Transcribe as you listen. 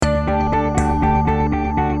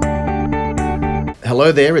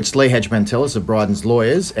Hello there, it's Lee Hadjimantelis of Bryden's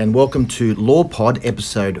Lawyers, and welcome to Law Pod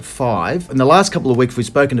episode 5. In the last couple of weeks, we've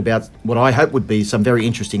spoken about what I hope would be some very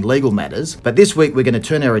interesting legal matters, but this week we're going to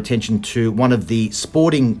turn our attention to one of the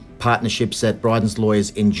sporting partnerships that Bryden's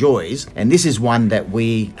Lawyers enjoys, and this is one that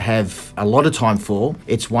we have a lot of time for.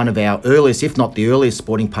 It's one of our earliest, if not the earliest,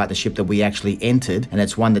 sporting partnership that we actually entered, and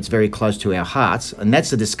it's one that's very close to our hearts, and that's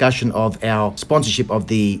the discussion of our sponsorship of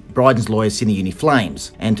the Bryden's Lawyers Sydney Uni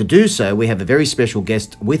Flames. And to do so, we have a very special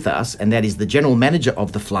guest with us, and that is the General Manager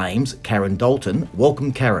of the Flames, Karen Dalton.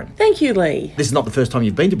 Welcome, Karen. Thank you, Lee. This is not the first time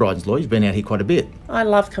you've been to Bryden's Lawyers. You've been out here quite a bit. I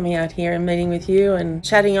love coming out here and meeting with you and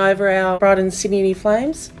chatting over our Bryden's Sydney Uni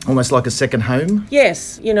Flames. Almost like a second home?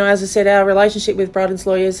 Yes. You know, as I said, our relationship with Bryden's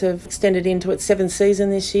Lawyers have extended into its 7th season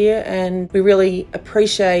this year, and we really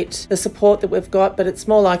appreciate the support that we've got, but it's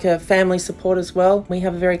more like a family support as well. We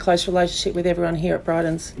have a very close relationship with everyone here at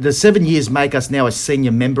Bryden's. The 7 years make us now a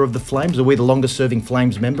senior member of the Flames. Are we the longest serving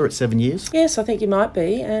Flames member at 7 years? Yes, I think you might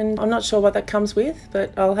be, and I'm not sure what that comes with,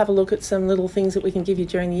 but I'll have a look at some little things that we can give you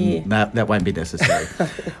during the year. No, that won't be necessary.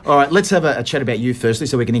 All right, let's have a chat about you firstly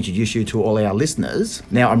so we can introduce you to all our listeners.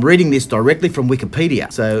 Now, I'm reading this directly from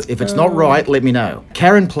Wikipedia, so if it's not right, let me know.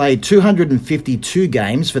 Karen played 252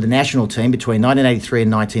 games for the national team between 1983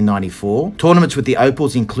 and 1994. Tournaments with the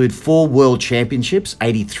Opals include 4 World Championships,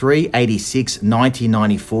 83, 86,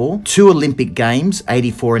 1994, 2 Olympic Games,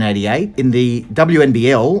 84 and 88. In the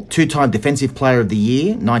WNBL, 2-time Defensive Player of the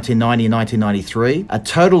Year, 1990 and 1993. A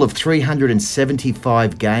total of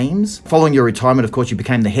 375 games. Following your retirement, of course, you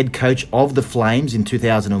became the head coach of the Flames in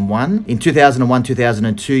 2001. In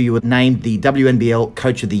 2001-2002, you were named the WNBL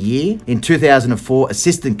Coach of the Year. In 2004,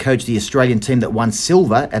 assistant coach the Australian team that won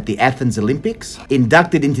silver at the Athens Olympics.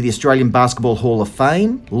 Inducted into the Australian Basketball Hall of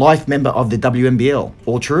Fame. Life member of the WNBL.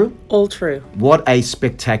 All true? All true. What a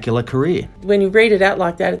spectacular career. When you read it out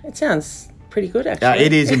like that, it sounds pretty good, actually.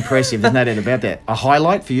 It is impressive. There's no doubt about that. A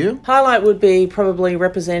highlight for you? Highlight would be probably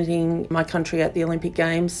representing my country at the Olympic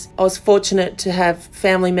Games. I was fortunate to have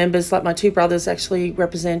family members, like my 2 brothers actually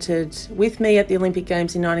represented with me at the Olympic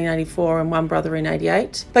Games in 1984 and 1 brother in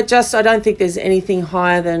 88. But I don't think there's anything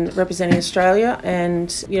higher than representing Australia,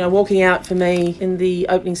 and, you know, walking out for me in the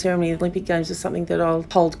opening ceremony of the Olympic Games is something that I'll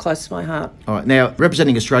hold close to my heart. All right. Now,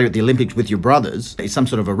 representing Australia at the Olympics with your brothers is some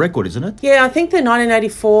sort of a record, isn't it? Yeah, I think the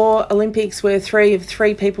 1984 Olympics, where 3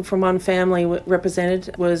 people from one family were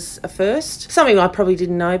represented, was a first. Something I probably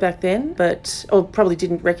didn't know back then, or probably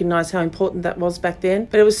didn't recognise how important that was back then.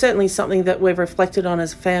 But it was certainly something that we've reflected on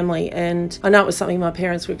as a family, and I know it was something my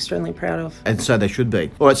parents were extremely proud of. And so they should be.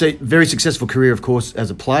 All right, so very successful career, of course, as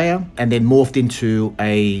a player, and then morphed into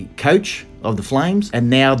a coach of the Flames, and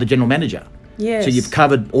now the general manager. Yes. So you've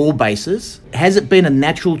covered all bases. Has it been a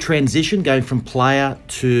natural transition going from player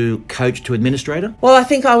to coach to administrator? Well, I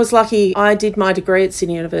think I was lucky. I did my degree at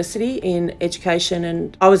Sydney University in education,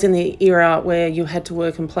 and I was in the era where you had to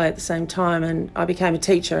work and play at the same time, and I became a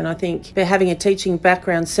teacher, and I think having a teaching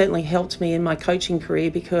background certainly helped me in my coaching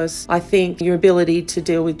career, because I think your ability to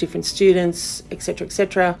deal with different students, etc.,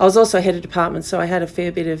 etc. I was also head of department, so I had a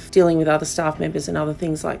fair bit of dealing with other staff members and other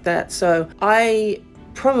things like that. So I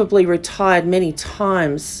probably retired many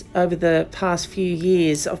times over the past few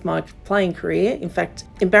years of my playing career. In fact,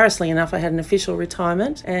 embarrassingly enough, I had an official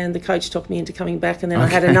retirement, and the coach talked me into coming back, and then I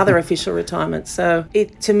had another official retirement. So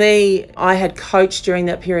to me, I had coached during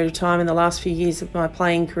that period of time in the last few years of my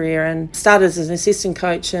playing career, and started as an assistant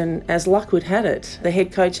coach, and as luck would have it, the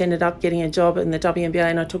head coach ended up getting a job in the WNBA,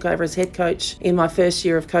 and I took over as head coach in my first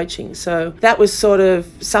year of coaching. So that was sort of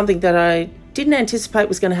something that I didn't anticipate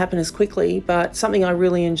was going to happen as quickly, but something I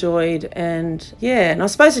really enjoyed. And I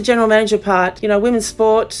suppose the general manager part, you know, women's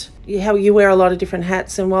sport, how you wear a lot of different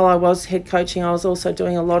hats, and while I was head coaching, I was also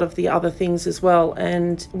doing a lot of the other things as well.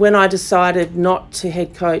 And when I decided not to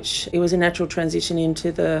head coach, it was a natural transition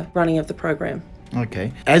into the running of the program.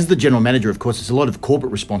 Okay. As the general manager, of course, there's a lot of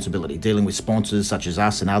corporate responsibility, dealing with sponsors such as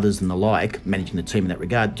us and others and the like, managing the team in that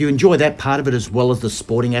regard. Do you enjoy that part of it as well as the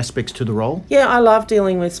sporting aspects to the role? Yeah, I love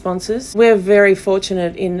dealing with sponsors. We're very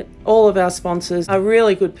fortunate in all of our sponsors are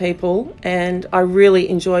really good people, and I really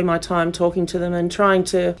enjoy my time talking to them and trying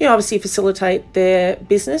to, obviously facilitate their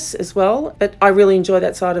business as well. But I really enjoy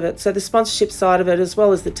that side of it. So the sponsorship side of it, as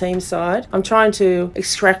well as the team side, I'm trying to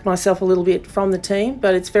extract myself a little bit from the team,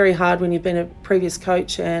 but it's very hard when you've been a previous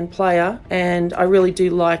coach and player, and I really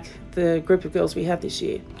do like the group of girls we have this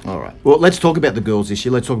year. All right. Well, let's talk about the girls this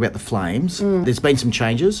year. Let's talk about the Flames. There's been some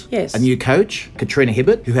changes. Yes. A new coach, Katrina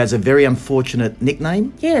Hibbert, who has a very unfortunate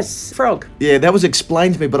nickname. Yes, Frog. Yeah, that was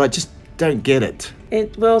explained to me, but I just don't get it.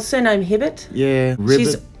 Surname Hibbert. Yeah, Ribbit.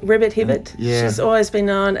 She's Ribbit Hibbert. Yeah. She's always been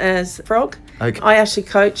known as Frog. Okay. I actually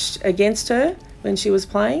coached against her when she was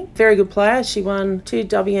playing. Very good player. She won 2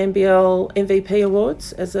 WNBL MVP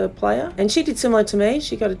awards as a player. And she did similar to me.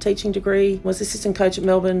 She got a teaching degree, was assistant coach at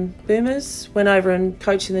Melbourne Boomers, went over and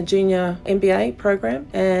coached in the junior NBA program.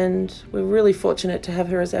 And we're really fortunate to have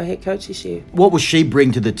her as our head coach this year. What will she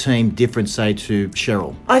bring to the team different, say, to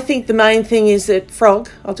Cheryl? I think the main thing is that Frog,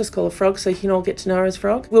 I'll just call her Frog so you can all get to know her as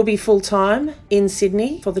Frog, will be full-time in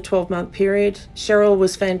Sydney for the 12-month period. Cheryl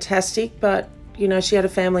was fantastic, but you know, she had a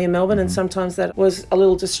family in Melbourne and sometimes that was a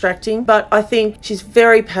little distracting. But I think she's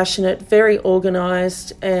very passionate, very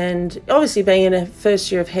organised, and obviously being in her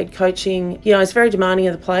first year of head coaching, you know, it's very demanding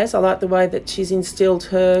of the players. I like the way that she's instilled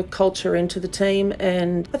her culture into the team,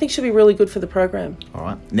 and I think she'll be really good for the program. All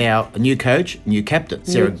right. Now, a new coach, new captain,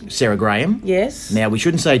 Sarah Graham. Yes. Now, we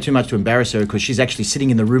shouldn't say too much to embarrass her because she's actually sitting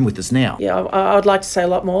in the room with us now. Yeah, I'd like to say a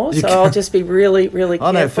lot more, so I'll just be really, really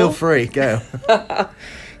careful. Oh, no, feel free. Go.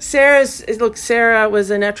 Sarah was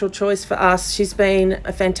a natural choice for us. She's been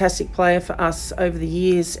a fantastic player for us over the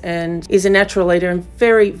years and is a natural leader and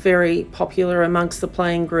very, very popular amongst the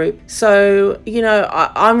playing group. So, you know,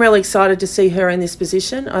 I'm really excited to see her in this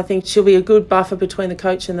position. I think she'll be a good buffer between the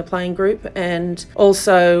coach and the playing group and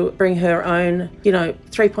also bring her own, you know,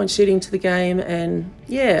 3-point shooting to the game. And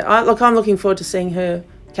yeah, I'm looking forward to seeing her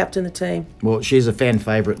captain the team. Well, she's a fan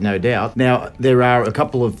favourite, no doubt. Now, there are a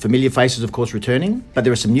couple of familiar faces, of course, returning, but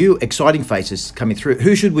there are some new, exciting faces coming through.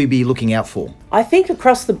 Who should we be looking out for? I think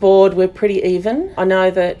across the board, we're pretty even. I know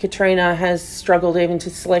that Katrina has struggled even to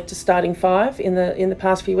select a starting 5 in the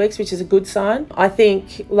past few weeks, which is a good sign. I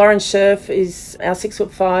think Lauren Scherf is our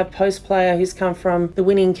 6'5" post player who's come from the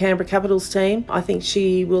winning Canberra Capitals team. I think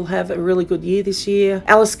she will have a really good year this year.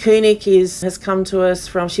 Alice Koenig has come to us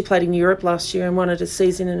she played in Europe last year and wanted a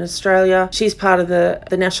season in Australia. She's part of the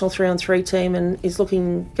national 3-on-3 team and is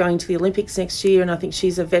going to the Olympics next year, and I think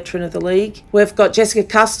she's a veteran of the league. We've got Jessica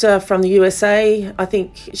Custer from the USA. I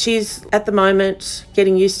think she's at the moment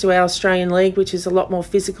getting used to our Australian league, which is a lot more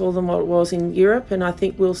physical than what it was in Europe, and I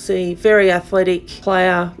think we'll see very athletic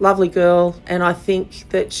player, lovely girl, and I think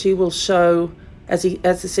that she will show as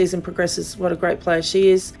the season progresses what a great player she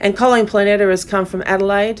is. And Colleen Planetta has come from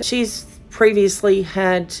Adelaide. She's previously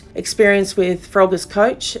had experience with Frog as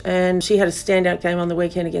coach, and she had a standout game on the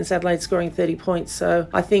weekend against Adelaide, scoring 30 points. So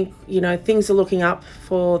I think, you know, things are looking up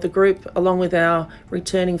for the group along with our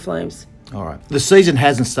returning Flames. All right. The season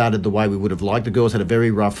hasn't started the way we would have liked. The girls had a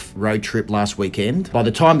very rough road trip last weekend. By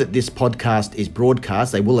the time that this podcast is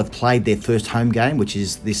broadcast, they will have played their first home game, which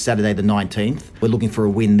is this Saturday the 19th. We're looking for a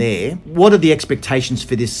win there. What are the expectations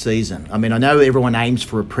for this season? I mean, I know everyone aims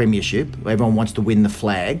for a premiership. Everyone wants to win the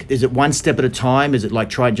flag. Is it one step at a time? Is it like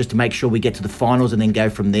try just to make sure we get to the finals and then go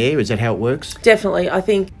from there? Is that how it works? Definitely. I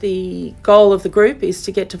think the goal of the group is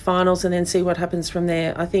to get to finals and then see what happens from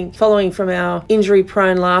there. I think following from our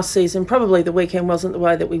injury-prone last season, probably the weekend wasn't the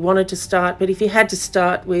way that we wanted to start, but if you had to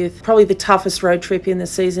start with probably the toughest road trip in the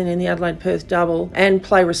season in the Adelaide-Perth double and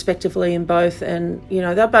play respectively in both, and you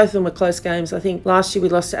know, both of them were close games. I think last year we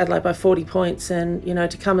lost to Adelaide by 40 points, and you know,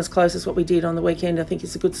 to come as close as what we did on the weekend, I think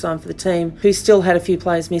is a good sign for the team, who still had a few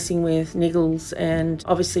players missing with Niggles and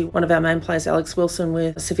obviously one of our main players, Alex Wilson,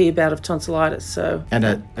 with a severe bout of tonsillitis. So and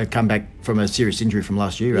a comeback from a serious injury from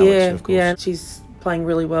last year, Alex, of course. Yeah, she's playing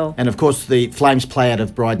really well. And of course the Flames play out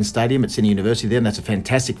of Bryden Stadium at Sydney University there, and that's a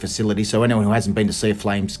fantastic facility, so anyone who hasn't been to see a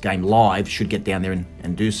Flames game live should get down there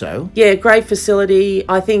and do so. Yeah, great facility.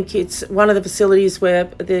 I think it's one of the facilities where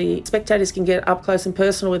the spectators can get up close and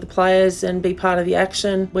personal with the players and be part of the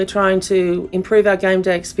action. We're trying to improve our game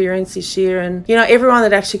day experience this year, and you know, everyone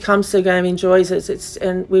that actually comes to the game enjoys it.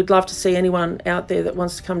 And we'd love to see anyone out there that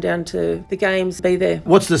wants to come down to the games be there.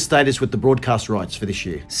 What's the status with the broadcast rights for this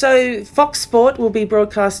year? So Fox Sport will be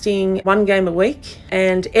broadcasting one game a week,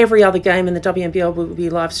 and every other game in the WNBL will be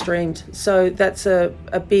live streamed. So that's a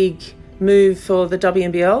big move for the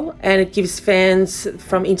WNBL, and it gives fans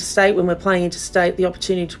from interstate, when we're playing interstate, the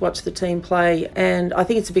opportunity to watch the team play, and I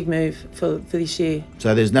think it's a big move for this year.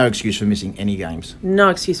 So there's no excuse for missing any games? No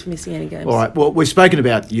excuse for missing any games. All right, well, we've spoken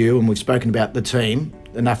about you and we've spoken about the team.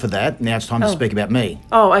 Enough of that. Now it's time to speak about me.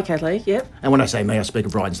 Oh, okay, Lee, yep. And when I say me, I speak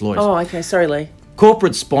of Bryden's Lawyers. Oh, okay, sorry, Lee.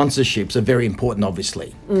 Corporate sponsorships are very important,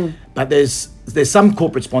 obviously, but there's some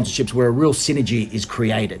corporate sponsorships where a real synergy is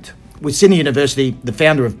created. With Sydney University, the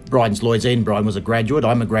founder of Bryden's Lawyers, Ian Bryden, was a graduate.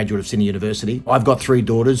 I'm a graduate of Sydney University. I've got 3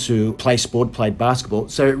 daughters who play sport, played basketball.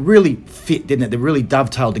 So it really fit, didn't it? They really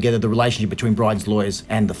dovetailed together the relationship between Bryden's Lawyers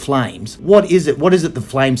and the Flames. What is it the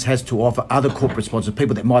Flames has to offer other corporate sponsors,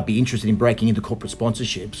 people that might be interested in breaking into corporate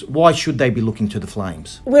sponsorships? Why should they be looking to the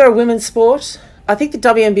Flames? We're a women's sport. I think the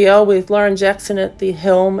WNBL, with Lauren Jackson at the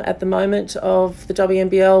helm at the moment of the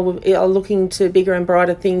WNBL, are looking to bigger and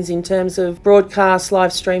brighter things in terms of broadcast,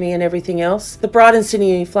 live streaming and everything else. The Brighton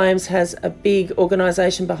Sydney Uni Flames has a big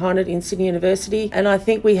organisation behind it in Sydney University, and I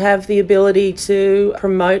think we have the ability to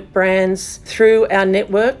promote brands through our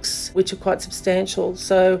networks, which are quite substantial.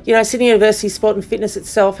 So, Sydney University Sport and Fitness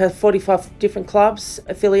itself has 45 different clubs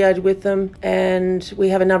affiliated with them, and we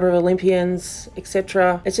have a number of Olympians,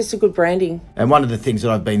 etc. It's just a good branding. And one of the things that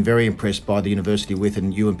I've been very impressed by the university with,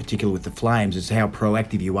 and you in particular with the Flames, is how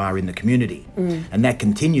proactive you are in the community. And that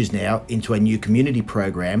continues now into a new community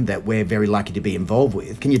program that we're very lucky to be involved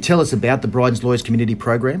with. Can you tell us about the Bryden's Lawyers Community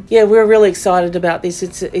Program? Yeah, we're really excited about this.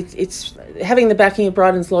 It's having the backing of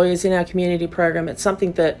Bryden's Lawyers in our community program. It's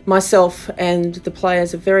something that myself and the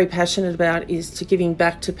players are very passionate about, is to giving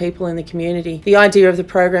back to people in the community. The idea of the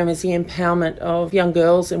program is the empowerment of young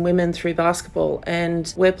girls and women through basketball,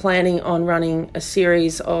 and we're planning on running a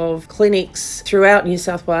series of clinics throughout New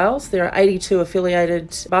South Wales. There are 82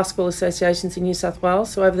 affiliated basketball associations in New South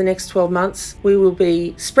Wales, so over the next 12 months we will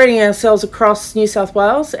be spreading ourselves across New South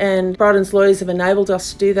Wales, and Bryden's Lawyers have enabled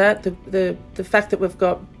us to do that. The fact that we've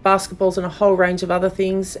got basketballs and a whole range of other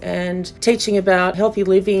things, and teaching about healthy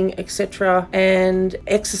living, etc., and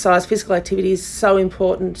exercise, physical activity is so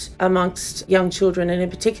important amongst young children, and in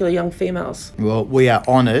particular young females. Well, we are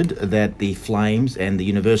honoured that the Flames and the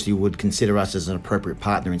university would consider us as an appropriate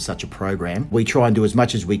partner in such a program. We try and do as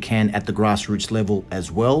much as we can at the grassroots level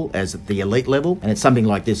as well as at the elite level, and it's something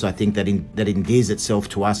like this, I think, that endears itself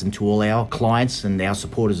to us and to all our clients and our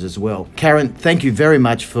supporters as well. Karen, thank you very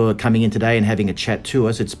much for coming in today and having a chat to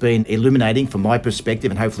us. It's been illuminating from my perspective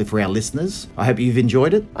and hopefully for our listeners. I hope you've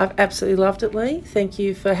enjoyed it. I've absolutely loved it, Lee. Thank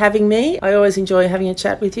you for having me. I always enjoy having a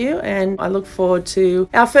chat with you, and I look forward to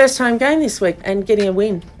our first home game this week and getting a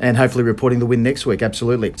win. And hopefully reporting the win next week,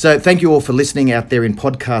 absolutely. So thank you all for listening out there in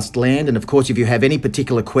podcast land. And of course, if you have any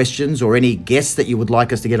particular questions or any guests that you would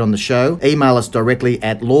like us to get on the show, email us directly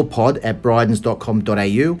at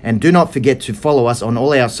lawpod@brydens.com.au. And do not forget to follow us on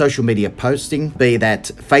all our social media posting, be that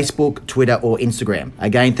Facebook, Twitter or Instagram.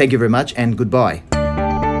 Again, thank you very much and goodbye.